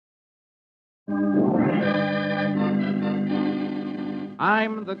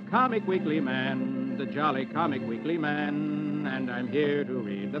I'm the Comic Weekly Man, the jolly Comic Weekly Man, and I'm here to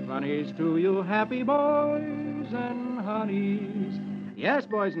read the funnies to you happy boys and honeys. Yes,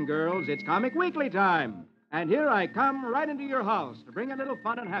 boys and girls, it's Comic Weekly time. And here I come right into your house to bring a little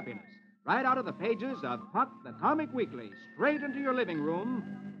fun and happiness. Right out of the pages of Puck the Comic Weekly, straight into your living room.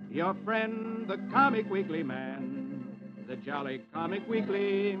 Your friend, the Comic Weekly Man, the jolly Comic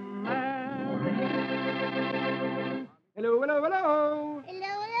Weekly Man. Hello, hello, hello. Hello,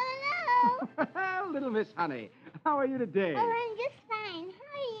 hello, hello. Little Miss Honey, how are you today? Oh, I'm just fine. How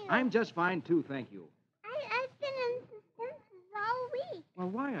are you? I'm just fine, too, thank you. I've been in suspense all week. Well,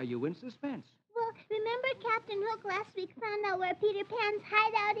 why are you in suspense? Well, remember Captain Hook last week found out where Peter Pan's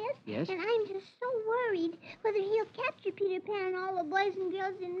hideout is? Yes. And I'm just so worried whether he'll capture Peter Pan and all the boys and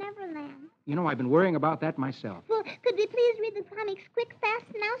girls in Neverland. You know, I've been worrying about that myself. Well, could we please read the comics quick, fast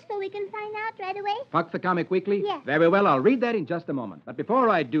now so we can find out right away? Puck the Comic Weekly? Yes. Very well, I'll read that in just a moment. But before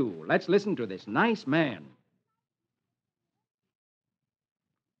I do, let's listen to this nice man.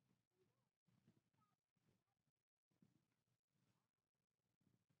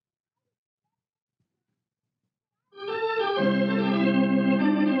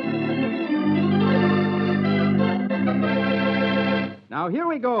 Now, here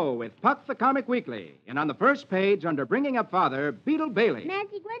we go with Puck the Comic Weekly. And on the first page, under Bringing Up Father, Beetle Bailey.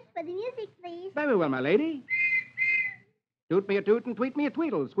 Magic words for the music, please. Very well, my lady. Toot me a toot and tweet me a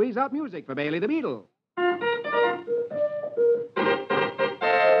tweedle. Squeeze out music for Bailey the Beetle.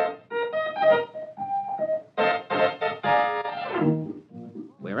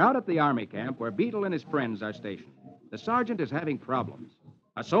 We're out at the army camp where Beetle and his friends are stationed. The sergeant is having problems.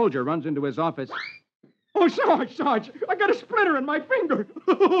 A soldier runs into his office. Oh, Sarge, I got a splinter in my finger.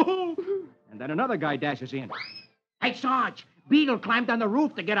 And then another guy dashes in. Hey, Sarge, Beetle climbed on the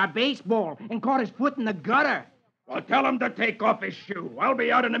roof to get our baseball and caught his foot in the gutter. Well, tell him to take off his shoe. I'll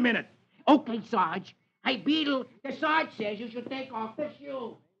be out in a minute. Okay, Sarge. Hey, Beetle, the Sarge says you should take off the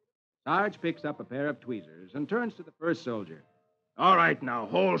shoe. Sarge picks up a pair of tweezers and turns to the first soldier. All right, now,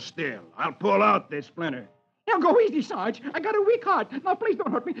 hold still. I'll pull out this splinter. Now, go easy, Sarge. I got a weak heart. Now, please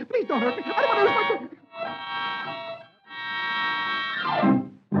don't hurt me. Please don't hurt me. I don't want to lose my foot.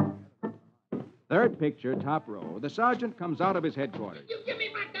 Third picture, top row. The sergeant comes out of his headquarters. You give me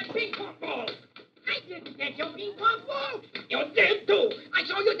back that ping pong ball. I didn't take your ping pong ball. You did, too. I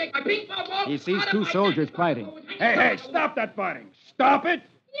saw you take my ping pong ball. He sees two soldiers fighting. Hey, stop that fighting. Stop it.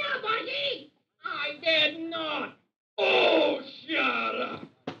 Yeah, buddy. I did not. Oh, shut up.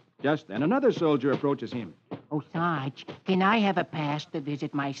 Just then, another soldier approaches him. Oh, Sarge, can I have a pass to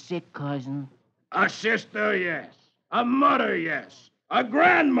visit my sick cousin? A sister, yes. A mother, yes. A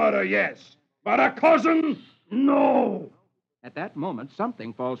grandmother, yes. But a cousin, no. At that moment,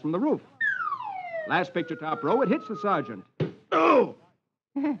 something falls from the roof. Last picture, top row, it hits the sergeant. Oh!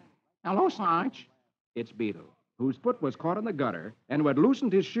 Hello, Sarge. It's Beetle, whose foot was caught in the gutter and who had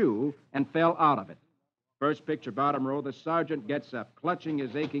loosened his shoe and fell out of it. First picture, bottom row, the sergeant gets up, clutching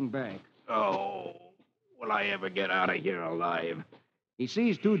his aching back. Oh, will I ever get out of here alive? He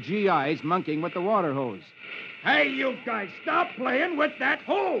sees two GIs monkeying with the water hose. Hey, you guys, stop playing with that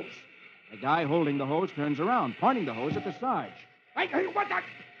hose. The guy holding the hose turns around, pointing the hose at the Sarge. Hey, what the?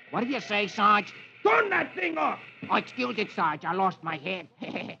 What do you say, Sarge? Turn that thing off. Oh, excuse it, Sarge. I lost my head.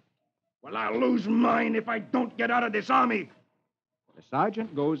 Well, I'll lose mine if I don't get out of this army. The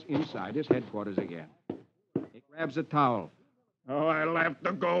sergeant goes inside his headquarters again. He grabs a towel. Oh, I'll have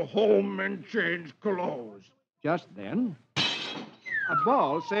to go home and change clothes. Just then, a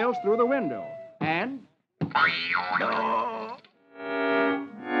ball sails through the window, and... No.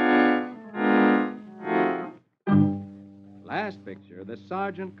 Last picture, the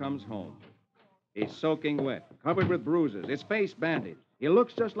sergeant comes home. He's soaking wet, covered with bruises, his face bandaged. He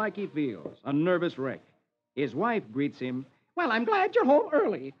looks just like he feels, a nervous wreck. His wife greets him. Well, I'm glad you're home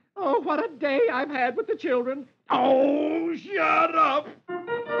early. Oh, what a day I've had with the children. Oh, shut up.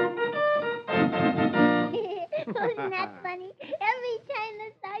 Wasn't that funny? Every time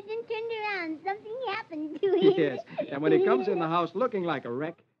the sergeant turned around, something happened to him. Yes, and when he comes in the house looking like a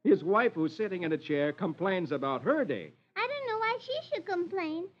wreck, his wife, who's sitting in a chair, complains about her day. I don't know why she should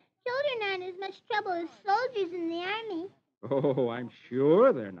complain. Children aren't as much trouble as soldiers in the army. Oh, I'm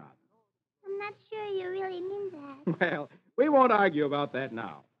sure they're not. I'm not sure you really mean that. Well, we won't argue about that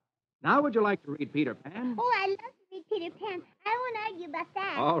now. Now, would you like to read Peter Pan? Oh, I love to read Peter Pan. I won't argue about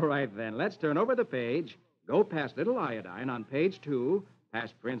that. All right, then. Let's turn over the page. Go past Little Iodine on page 2,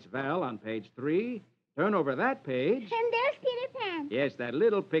 past Prince Val on page 3. Turn over that page. And there's Peter Pan. Yes, that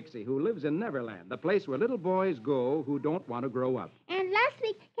little pixie who lives in Neverland, the place where little boys go who don't want to grow up. And last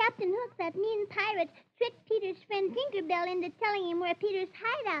week, Captain Hook, that mean pirate, tricked Peter's friend Tinkerbell into telling him where Peter's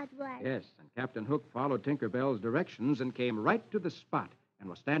hideout was. Yes, and Captain Hook followed Tinkerbell's directions and came right to the spot and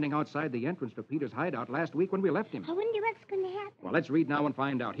was standing outside the entrance to Peter's hideout last week when we left him. I wonder what's going to happen. Well, let's read now and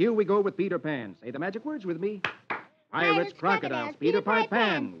find out. Here we go with Peter Pan. Say the magic words with me. Pirates, crocodiles, Peter Pie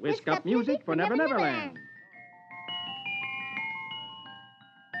Pan. Whisk up music for Never Never Land.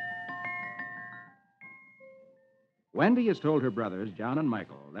 Wendy has told her brothers, John and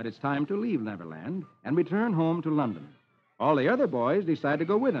Michael, that it's time to leave Neverland and return home to London. All the other boys decide to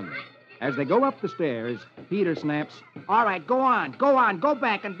go with him. As they go up the stairs, Peter snaps, All right, go on. Go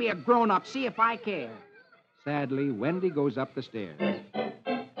back and be a grown-up. See if I care. Sadly, Wendy goes up the stairs.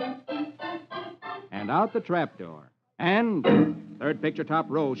 And out the trapdoor. And third picture top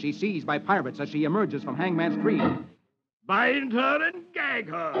row, she sees by pirates as she emerges from Hangman's tree. Bind her and gag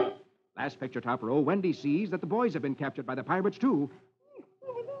her. Last picture top row, Wendy sees that the boys have been captured by the pirates, too.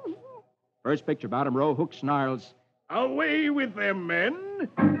 First picture bottom row, Hook snarls, Away with them, men.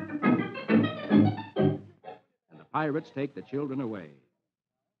 and the pirates take the children away.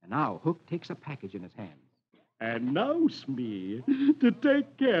 And now Hook takes a package in his hands. And now, Smee, to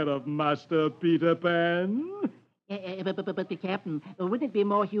take care of Master Peter Pan. But the Captain, wouldn't it be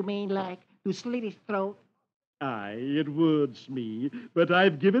more humane, like, to slit his throat? Aye, it would, Smee, but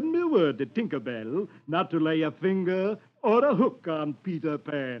I've given me word to Tinkerbell not to lay a finger or a hook on Peter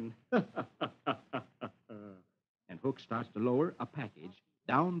Pan. And Hook starts to lower a package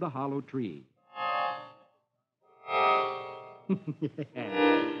down the hollow tree.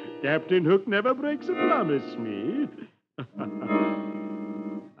 Captain Hook never breaks a promise, Smee.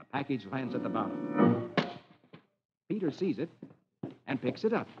 The package lands at the bottom. Peter sees it and picks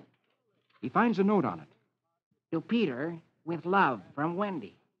it up. He finds a note on it. To Peter, with love, from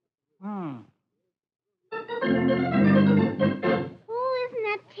Wendy. Oh, isn't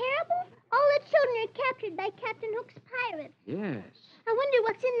that terrible? All the children are captured by Captain Hook's pirates. Yes. I wonder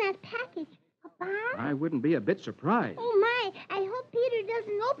what's in that package. A bomb? I wouldn't be a bit surprised. Oh, my. I hope Peter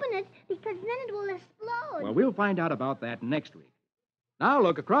doesn't open it, because then it will explode. Well, we'll find out about that next week. Now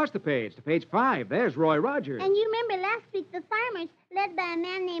look across the page, to page 5. There's Roy Rogers. And you remember last week the farmers, led by a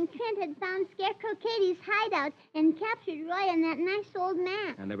man named Trent, had found Scarecrow Katie's hideout and captured Roy and that nice old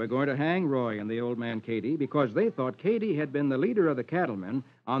man. And they were going to hang Roy and the old man Katie because they thought Katie had been the leader of the cattlemen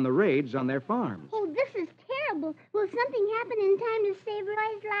on the raids on their farms. Oh, this is terrible. Will something happen in time to save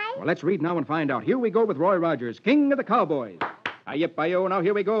Roy's life? Well, let's read now and find out. Here we go with Roy Rogers, King of the Cowboys. Hi-yip-hi-yo. Now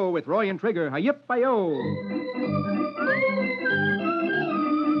here we go with Roy and Trigger. Hi-yip-hi-yo.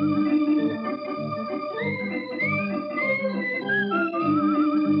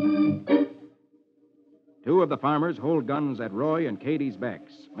 Two of the farmers hold guns at Roy and Katie's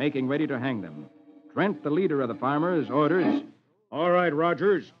backs, making ready to hang them. Trent, the leader of the farmers, orders, All right,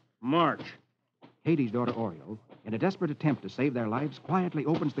 Rogers, march. Katie's daughter, Oriole, in a desperate attempt to save their lives, quietly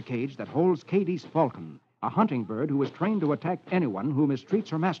opens the cage that holds Katie's falcon, a hunting bird who is trained to attack anyone who mistreats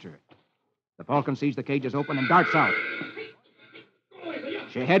her master. The falcon sees the cage is open and darts out.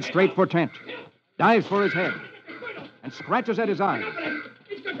 She heads straight for Trent, dives for his head, and scratches at his eyes.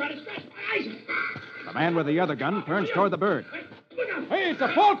 It's going to try to scratch my eyes. The man with the other gun turns toward the bird. Hey, it's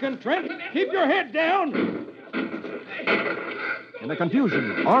a falcon, Trent. Keep your head down. In the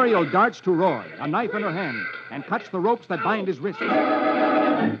confusion, Oriole darts to Roy, a knife in her hand, and cuts the ropes that bind his wrists.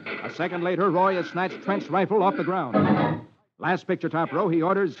 A second later, Roy has snatched Trent's rifle off the ground. Last picture top row, he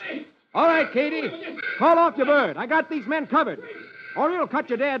orders, All right, Katie, call off your bird. I got these men covered. Oriole, cut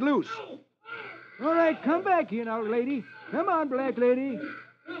your dad loose. All right, come back here now, lady. Come on, black lady.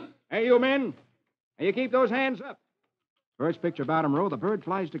 Hey, you men. You keep those hands up. First picture bottom row, the bird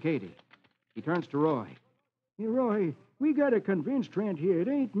flies to Katie. He turns to Roy. Hey, Roy, we got to convince Trent here. It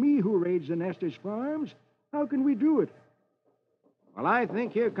ain't me who raids the Nestor's farms. How can we do it? Well, I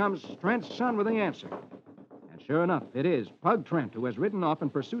think here comes Trent's son with the answer. And sure enough, it is Pug Trent, who has ridden off in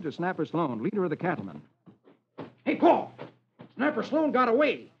pursuit of Snapper Sloan, leader of the cattlemen. Hey, Paul, Snapper Sloan got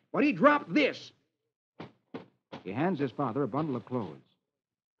away, but he dropped this. He hands his father a bundle of clothes.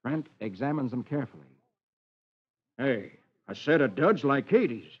 Trent examines them carefully. Hey, a set of duds like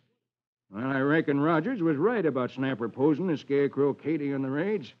Katie's. Well, I reckon Rogers was right about Snapper posing as Scarecrow Katie in the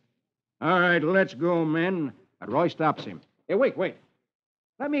raids. All right, let's go, men. But Roy stops him. Hey, wait.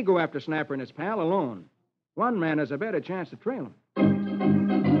 Let me go after Snapper and his pal alone. One man has a better chance to trail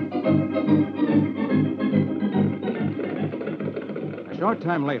him. A short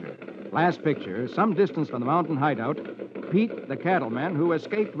time later, last picture, some distance from the mountain hideout, Pete, the cattleman who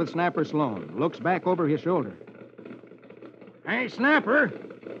escaped with Snapper Sloan, looks back over his shoulder. Hey, Snapper,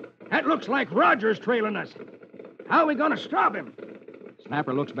 that looks like Rogers trailing us. How are we going to stop him?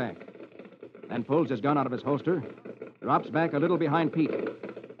 Snapper looks back. then pulls his gun out of his holster, drops back a little behind Pete,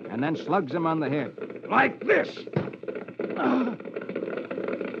 and then slugs him on the head. Like this.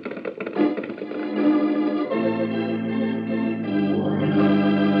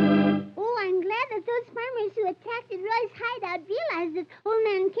 Oh, I'm glad that those farmers who attacked at Roy's hideout realized that Old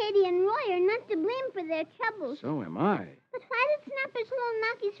Man Katie and Roy are not to blame for their troubles. So am I. But why did Snapper Sloan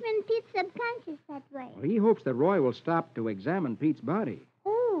knock his friend Pete subconscious that way? Well, he hopes that Roy will stop to examine Pete's body.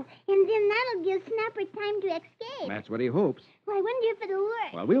 Oh, and then that'll give Snapper time to escape. That's what he hopes. Well, I wonder if it'll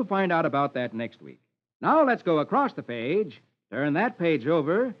work. Well, we'll find out about that next week. Now let's go across the page, turn that page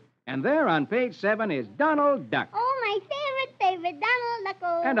over, and there on page 7 is Donald Duck. Oh, my favorite, Donald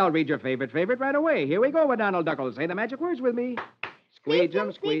Duckle. And I'll read your favorite right away. Here we go with Donald Duckle. Say the magic words with me. Squeeze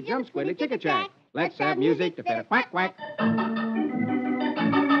 'em, squilly chicka-chack. Let's have music to fit a quack quack.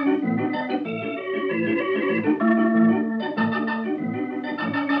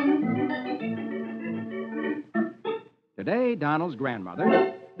 Today, Donald's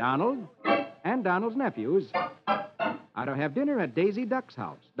grandmother, Donald, and Donald's nephews are to have dinner at Daisy Duck's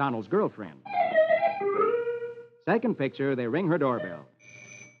house, Donald's girlfriend. Second picture, they ring her doorbell.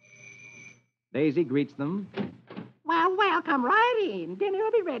 Daisy greets them. Well, come right in. Dinner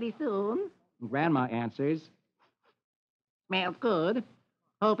will be ready soon. Grandma answers. Smells good.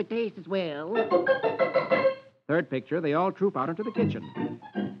 Hope it tastes as well. Third picture, they all troop out into the kitchen.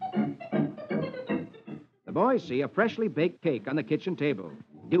 The boys see a freshly baked cake on the kitchen table.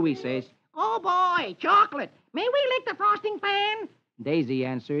 Dewey says, Oh, boy, chocolate. May we lick the frosting pan? Daisy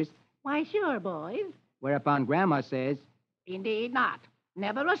answers, Why, sure, boys. whereupon Grandma says, Indeed not.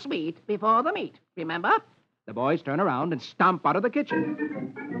 Never a sweet before the meat. Remember? the boys turn around and stomp out of the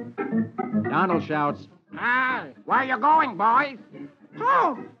kitchen. Donald shouts, Ah, where you going, boys?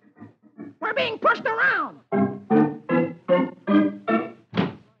 Home. We're being pushed around.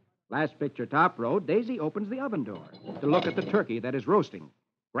 Last picture, top row, Daisy opens the oven door to look at the turkey that is roasting.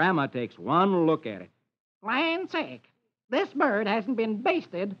 Grandma takes one look at it. Land's sake. This bird hasn't been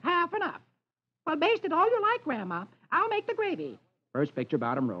basted half enough. Well, baste it all you like, Grandma. I'll make the gravy. First picture,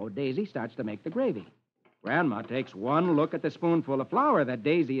 bottom row, Daisy starts to make the gravy. Grandma takes one look at the spoonful of flour that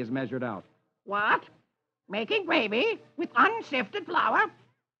Daisy has measured out. What? Making gravy with unsifted flour?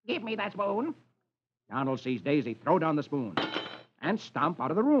 Give me that spoon. Donald sees Daisy throw down the spoon and stomp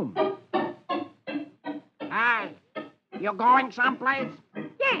out of the room. Hi. You going someplace?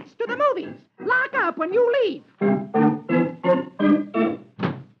 Yes, to the movies. Lock up when you leave.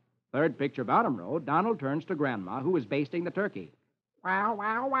 Third picture, bottom row, Donald turns to Grandma, who is basting the turkey.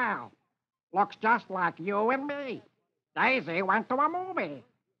 Well. Looks just like you and me. Daisy went to a movie.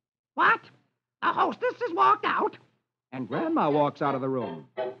 What? The hostess has walked out? And Grandma walks out of the room,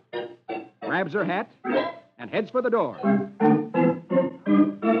 grabs her hat, and heads for the door.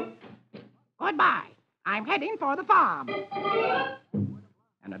 Goodbye. I'm heading for the farm.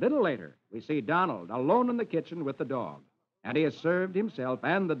 And a little later, we see Donald alone in the kitchen with the dog. And he has served himself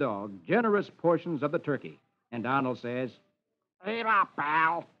and the dog generous portions of the turkey. And Donald says, Eat up,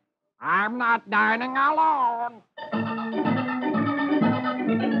 pal. I'm not dining alone.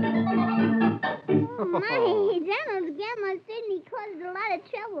 My, Donald's grandma certainly caused a lot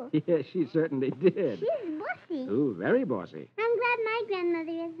of trouble. Yes, she certainly did. She's bossy. Ooh, very bossy. I'm glad my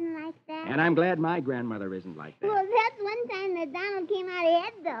grandmother isn't like that. And I'm glad my grandmother isn't like that. Well, that's one time that Donald came out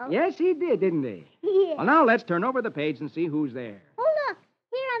ahead, though. Yes, he did, didn't he? Yeah. Well, now let's turn over the page and see who's there. Oh, look.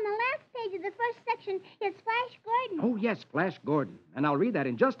 Here on the last page of the first section, it's Flash Gordon. Oh, yes, Flash Gordon. And I'll read that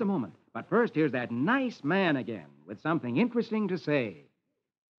in just a moment. But first, here's that nice man again with something interesting to say.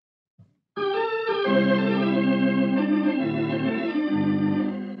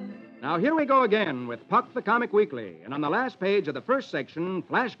 Now, here we go again with Puck the Comic Weekly. And on the last page of the first section,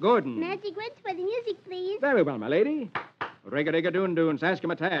 Flash Gordon. Magic words for the music, please. Very well, my lady. Rig-a-dig-a-doon-doon,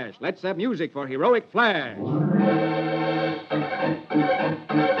 Saskimatash. Let's have music for Heroic Flash.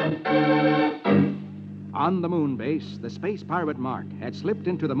 On the moon base, the space pirate Mark had slipped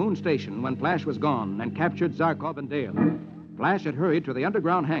into the moon station when Flash was gone and captured Zarkov and Dale. Flash had hurried to the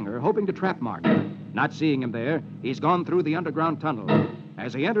underground hangar, hoping to trap Mark. Not seeing him there, he's gone through the underground tunnel.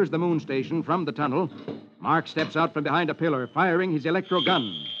 As he enters the moon station from the tunnel, Mark steps out from behind a pillar, firing his electro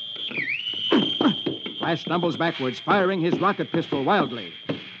gun. Flash stumbles backwards, firing his rocket pistol wildly.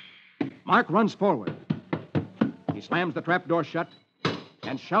 Mark runs forward. He slams the trapdoor shut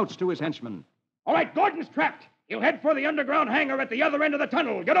and shouts to his henchman. All right, Gordon's trapped. He'll head for the underground hangar at the other end of the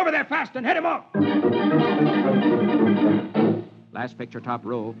tunnel. Get over there fast and head him off. Last picture, top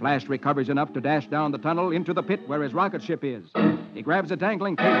row. Flash recovers enough to dash down the tunnel into the pit where his rocket ship is. He grabs a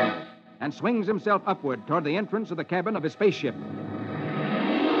dangling cable and swings himself upward toward the entrance of the cabin of his spaceship.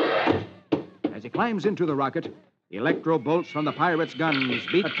 As he climbs into the rocket, electro bolts from the pirates' guns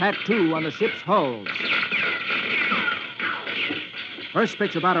beat a tattoo on the ship's hulls. First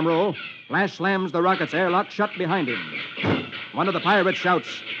picture, bottom row. Flash slams the rocket's airlock shut behind him. One of the pirates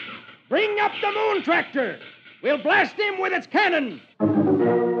shouts, "Bring up the moon tractor! We'll blast him with its cannon!"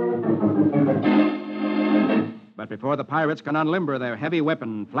 But before the pirates can unlimber their heavy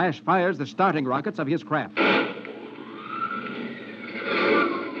weapon, Flash fires the starting rockets of his craft.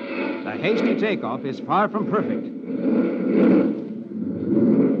 The hasty takeoff is far from perfect.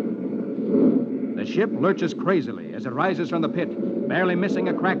 The ship lurches crazily as it rises from the pit, barely missing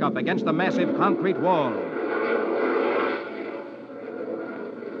a crack up against the massive concrete wall.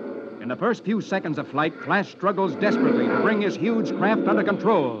 In the first few seconds of flight, Flash struggles desperately to bring his huge craft under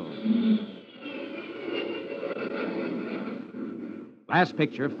control. Last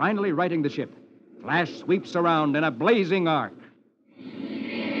picture, finally righting the ship. Flash sweeps around in a blazing arc.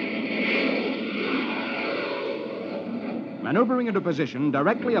 Maneuvering into position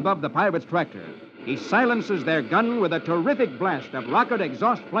directly above the pirates' tractor, he silences their gun with a terrific blast of rocket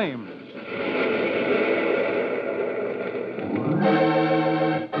exhaust flames.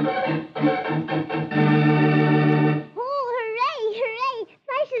 Oh, hooray, hooray!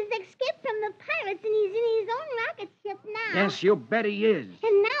 Flash has escaped from the pirates and he's in his own rocket ship now. Yes, you bet he is.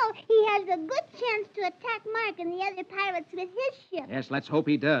 And now he has a good chance to attack Mark and the other pirates with his ship. Yes, let's hope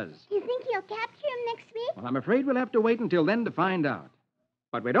he does. Do you think he'll capture him next week? Well, I'm afraid we'll have to wait until then to find out.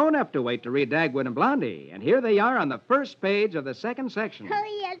 But we don't have to wait to read Dagwood and Blondie. And here they are on the first page of the second section.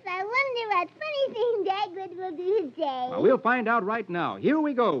 Oh, yes, I wonder what funny thing Dagwood will do today. Well, we'll find out right now. Here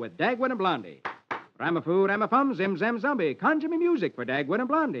we go with Dagwood and Blondie. Ramafood, Ramafum, Zim Zam Zombie. Conjure me music for Dagwood and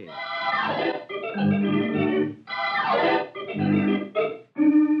Blondie.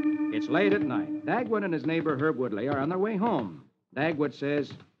 It's late at night. Dagwood and his neighbor Herb Woodley are on their way home. Dagwood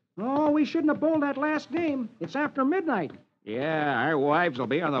says, "Oh, we shouldn't have bowled that last game. It's after midnight." "Yeah, our wives will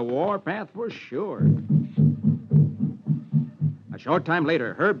be on the warpath for sure." A short time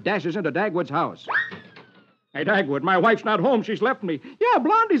later, Herb dashes into Dagwood's house. "Hey, Dagwood, my wife's not home. She's left me." "Yeah,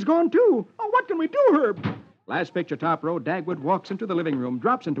 Blondie's gone, too. Oh, what can we do, Herb?" Last picture, top row, Dagwood walks into the living room,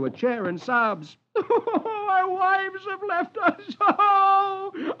 drops into a chair, and sobs. "Oh, our wives have left us.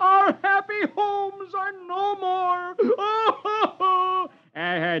 Oh, our happy homes are no more. Oh,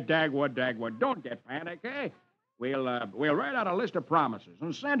 Hey, Dagwood, don't get panic, eh? We'll write out a list of promises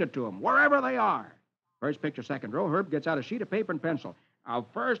and send it to them, wherever they are." First picture, second row, Herb gets out a sheet of paper and pencil.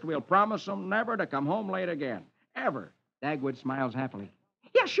 First, we'll promise them never to come home late again. Ever. Dagwood smiles happily.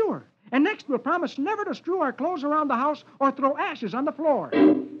 "Yeah, sure. And next, we'll promise never to strew our clothes around the house or throw ashes on the floor."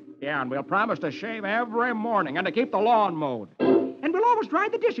 "Yeah, and we'll promise to shave every morning and to keep the lawn mowed." "And we'll always dry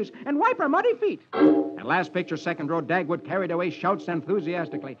the dishes and wipe our muddy feet." And last picture, second row, Dagwood, carried away, shouts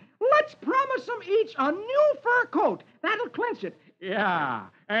enthusiastically, "Let's promise them each a new fur coat. That'll clinch it." "Yeah,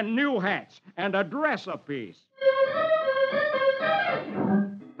 and new hats and a dress apiece."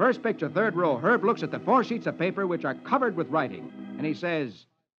 First picture, third row, Herb looks at the 4 sheets of paper which are covered with writing, and he says,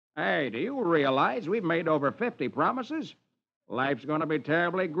 "Hey, do you realize we've made over 50 promises? Life's going to be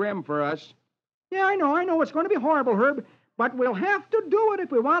terribly grim for us." "Yeah, I know. It's going to be horrible, Herb, but we'll have to do it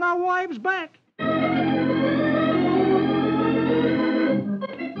if we want our wives back."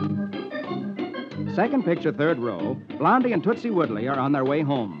 Second picture, third row, Blondie and Tootsie Woodley are on their way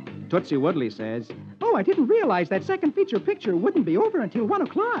home. Tootsie Woodley says, "Oh, I didn't realize that second feature picture wouldn't be over until 1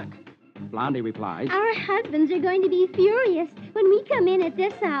 o'clock. Blondie replies, Our husbands are going to be furious when we come in at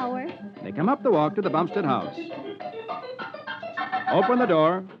this hour. They come up the walk to the Bumstead house. Open the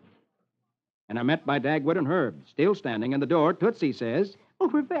door, and are met by Dagwood and Herb. Still standing in the door, Tootsie says, "Oh,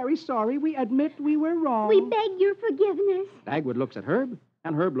 we're very sorry. We admit we were wrong." We beg your forgiveness. Dagwood looks at Herb,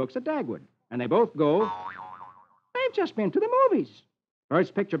 and Herb looks at Dagwood. And they both go, "They've just been to the movies."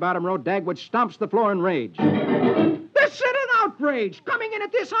 First picture, bottom row, Dagwood stomps the floor in rage. "This is an outrage! Coming in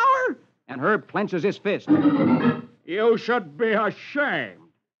at this hour?" And Herb clenches his fist. "You should be ashamed."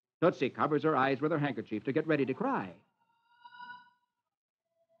 Tootsie covers her eyes with her handkerchief to get ready to cry.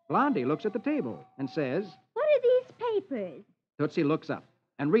 Blondie looks at the table and says, What are these papers? Tootsie looks up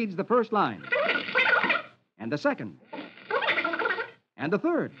and reads the first line, and the second, and the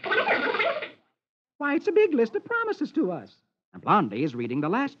third. Why, it's a big list of promises to us. And Blondie is reading the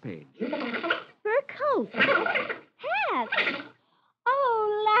last page. Fur coat. Hats.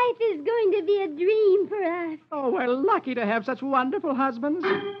 Oh, life is going to be a dream for us. Oh, we're lucky to have such wonderful husbands.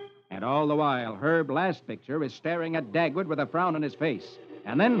 And all the while, Herb, last picture, is staring at Dagwood with a frown on his face.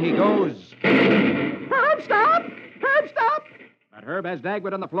 And then he goes, "Herb, stop! Herb, stop!" But Herb has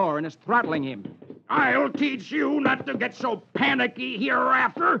Dagwood on the floor and is throttling him. "I'll teach you not to get so panicky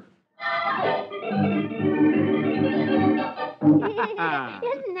hereafter."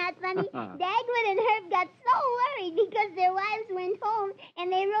 Isn't that funny? Dagwood and Herb got so worried because their wives went home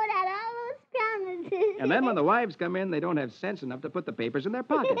and they wrote out all those promises. And then when the wives come in, they don't have sense enough to put the papers in their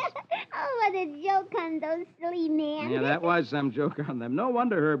pockets. Oh, what a joke on those silly men. Yeah, that was some joke on them. No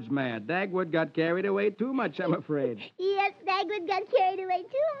wonder Herb's mad. Dagwood got carried away too much, I'm afraid. Yes, Dagwood got carried away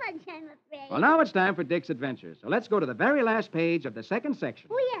too much, I'm afraid. Well, now it's time for Dick's adventures. So let's go to the very last page of the second section.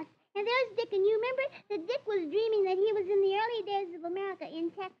 Oh, yes. And there's Dick, and you remember that Dick was dreaming that he was in the early days of America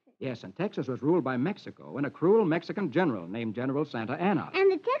in Texas. Yes, and Texas was ruled by Mexico and a cruel Mexican general named General Santa Anna. And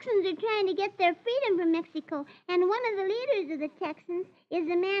the Texans are trying to get their freedom from Mexico. And one of the leaders of the Texans is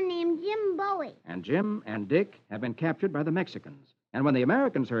a man named Jim Bowie. And Jim and Dick have been captured by the Mexicans. And when the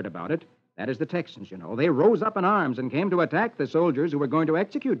Americans heard about it, that is the Texans, you know, they rose up in arms and came to attack the soldiers who were going to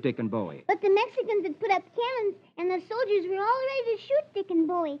execute Dick and Bowie. But the Mexicans had put up cannons, and the soldiers were all ready to shoot Dick and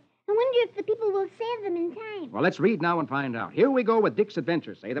Bowie. I wonder if the people will save them in time. Well, let's read now and find out. Here we go with Dick's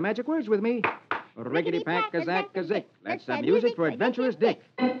adventures. Say the magic words with me. Rickety-pack, kazak, kazik. Let's have music for adventurous Dick.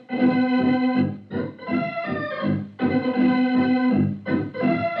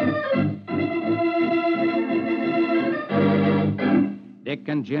 Dick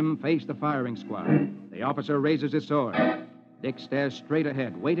and Jim face the firing squad. The officer raises his sword. Dick stares straight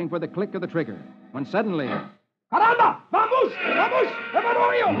ahead, waiting for the click of the trigger, when suddenly... Caramba! Vamos! Vamos!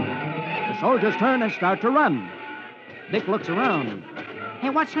 Evadorio! The soldiers turn and start to run. Dick looks around. Hey,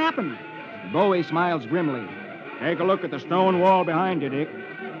 what's happened? Bowie smiles grimly. Take a look at the stone wall behind you, Dick.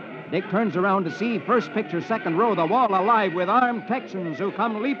 Dick turns around to see, first picture, second row, the wall alive with armed Texans who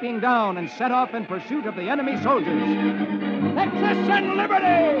come leaping down and set off in pursuit of the enemy soldiers. Texas and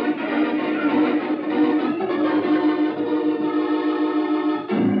liberty!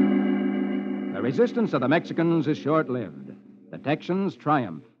 The resistance of the Mexicans is short-lived. The Texans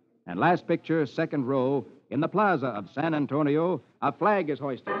triumph. And last picture, second row, in the plaza of San Antonio, a flag is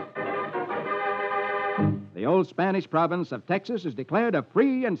hoisted. The old Spanish province of Texas is declared a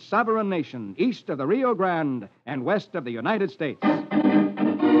free and sovereign nation east of the Rio Grande and west of the United States.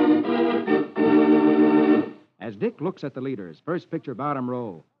 As Dick looks at the leaders, first picture, bottom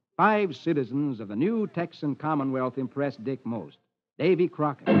row, 5 citizens of the new Texan Commonwealth impress Dick most. Davy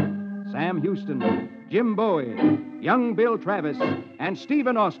Crockett, Sam Houston, Jim Bowie, young Bill Travis, and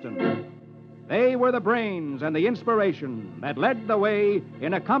Stephen Austin. They were the brains and the inspiration that led the way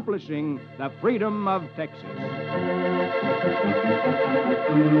in accomplishing the freedom of Texas.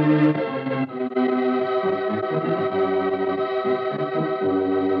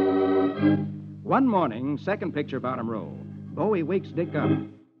 One morning, second picture, bottom row, Bowie wakes Dick up.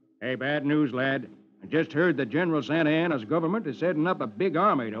 Hey, bad news, lad. I just heard that General Santa Anna's government is setting up a big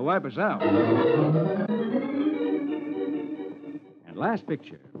army to wipe us out. And last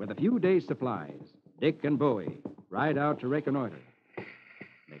picture, with a few days' supplies, Dick and Bowie ride out to reconnoiter.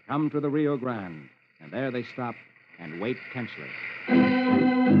 They come to the Rio Grande, and there they stop and wait tensely. Oh,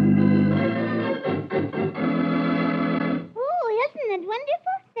 isn't it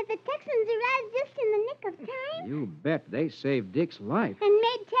wonderful that the Texans arrived just in the nick of time? You bet they saved Dick's life. And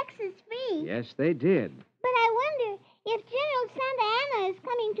made Texas free. Yes, they did. But I wonder if General Santa Anna is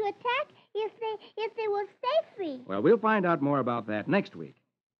coming to attack, if they will stay free. Well, we'll find out more about that next week.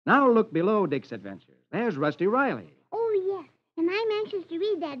 Now look below Dick's adventures. There's Rusty Riley. Oh, yes. And I'm anxious to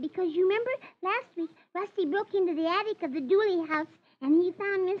read that because you remember last week Rusty broke into the attic of the Dooley house and he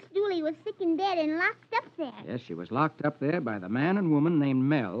found Miss Dooley was sick in bed and locked up there. Yes, she was locked up there by the man and woman named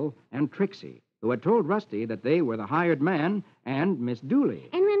Mel and Trixie, who had told Rusty that they were the hired man and Miss Dooley.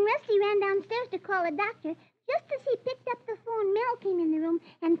 And when Rusty ran downstairs to call a doctor, just as he picked up the phone, Mel came in the room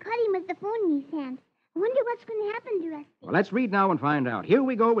and caught him with the phone in his hand. I wonder what's going to happen to Rusty. Well, let's read now and find out. Here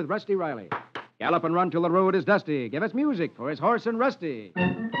we go with Rusty Riley. Gallop and run till the road is dusty. Give us music for his horse and Rusty.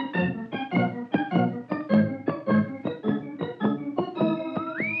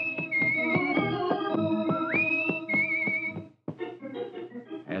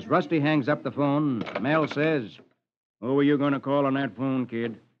 As Rusty hangs up the phone, Mel says, Who were you going to call on that phone,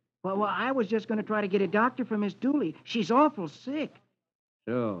 kid? Well, I was just going to try to get a doctor for Miss Dooley. She's awful sick.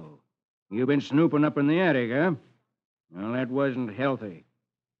 So, you've been snooping up in the attic, huh? Well, that wasn't healthy.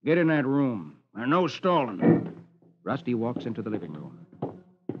 Get in that room. No stalling. Rusty walks into the living room.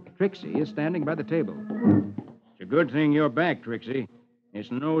 Trixie is standing by the table. It's a good thing you're back, Trixie. This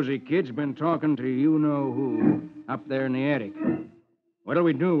nosy kid's been talking to you-know-who up there in the attic. What'll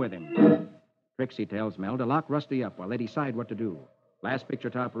we do with him? Trixie tells Mel to lock Rusty up while they decide what to do. Last picture,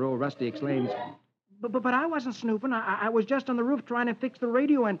 top row, Rusty exclaims, But I wasn't snooping. I was just on the roof trying to fix the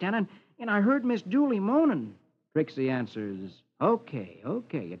radio antenna, and I heard Miss Dooley moaning. Trixie answers, Okay.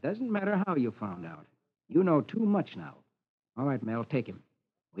 It doesn't matter how you found out. You know too much now. All right, Mel, take him.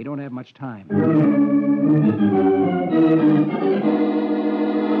 We don't have much time.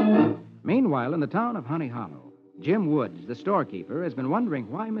 Meanwhile, in the town of Honey Hollow, Jim Woods, the storekeeper, has been wondering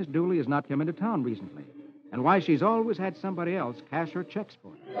why Miss Dooley has not come into town recently and why she's always had somebody else cash her checks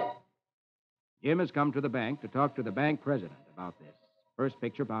for her. Jim has come to the bank to talk to the bank president about this. First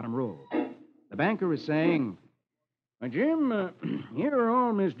picture, bottom row. The banker is saying, Jim, here are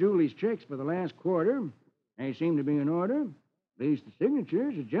all Miss Dooley's checks for the last quarter. They seem to be in order. At least the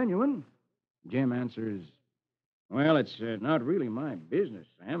signatures are genuine. Jim answers, Well, it's not really my business,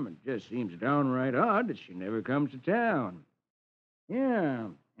 Sam. It just seems downright odd that she never comes to town. Yeah,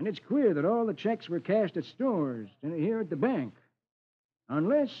 and it's queer that all the checks were cashed at stores and here at the bank.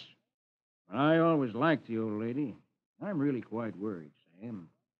 Unless... I always liked the old lady. I'm really quite worried, Sam.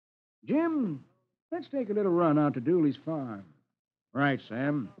 Jim, let's take a little run out to Dooley's farm. Right,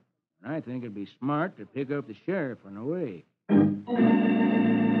 Sam. I think it'd be smart to pick up the sheriff on the way.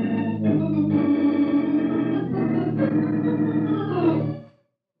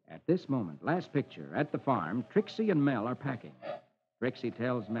 At this moment, last picture, at the farm, Trixie and Mel are packing. Trixie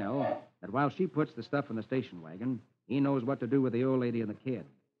tells Mel that while she puts the stuff in the station wagon, he knows what to do with the old lady and the kid.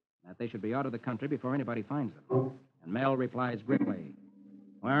 That they should be out of the country before anybody finds them. And Mel replies grimly,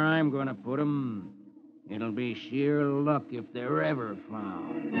 Where I'm going to put 'em, it'll be sheer luck if they're ever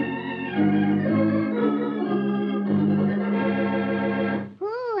found.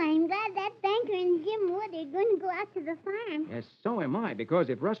 Oh, I'm glad that banker and Jim Wood are going to go out to the farm. Yes, so am I, because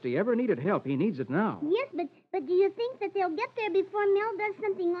if Rusty ever needed help, he needs it now. Yes, but do you think that they'll get there before Mel does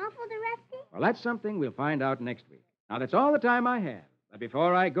something awful to Rusty? Well, that's something we'll find out next week. Now, that's all the time I have. But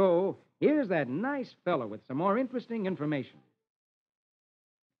before I go, here's that nice fellow with some more interesting information.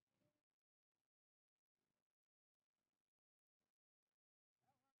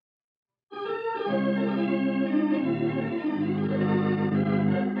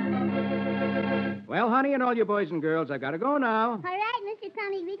 Well, honey, and all you boys and girls, I've got to go now. All right, Mr.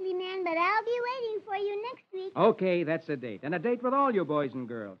 Comic Weekly Man, but I'll be waiting for you next week. Okay, that's a date. And a date with all you boys and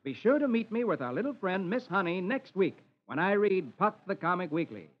girls. Be sure to meet me with our little friend, Miss Honey, next week when I read Puck the Comic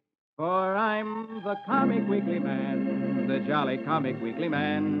Weekly. For I'm the Comic Weekly Man, the jolly Comic Weekly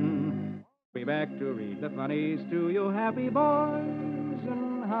Man. Be back to read the funnies to you happy boys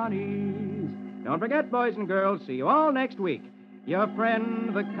and honeys. Don't forget, boys and girls, see you all next week. Your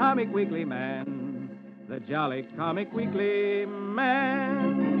friend, the Comic Weekly Man, the jolly Comic Weekly Man.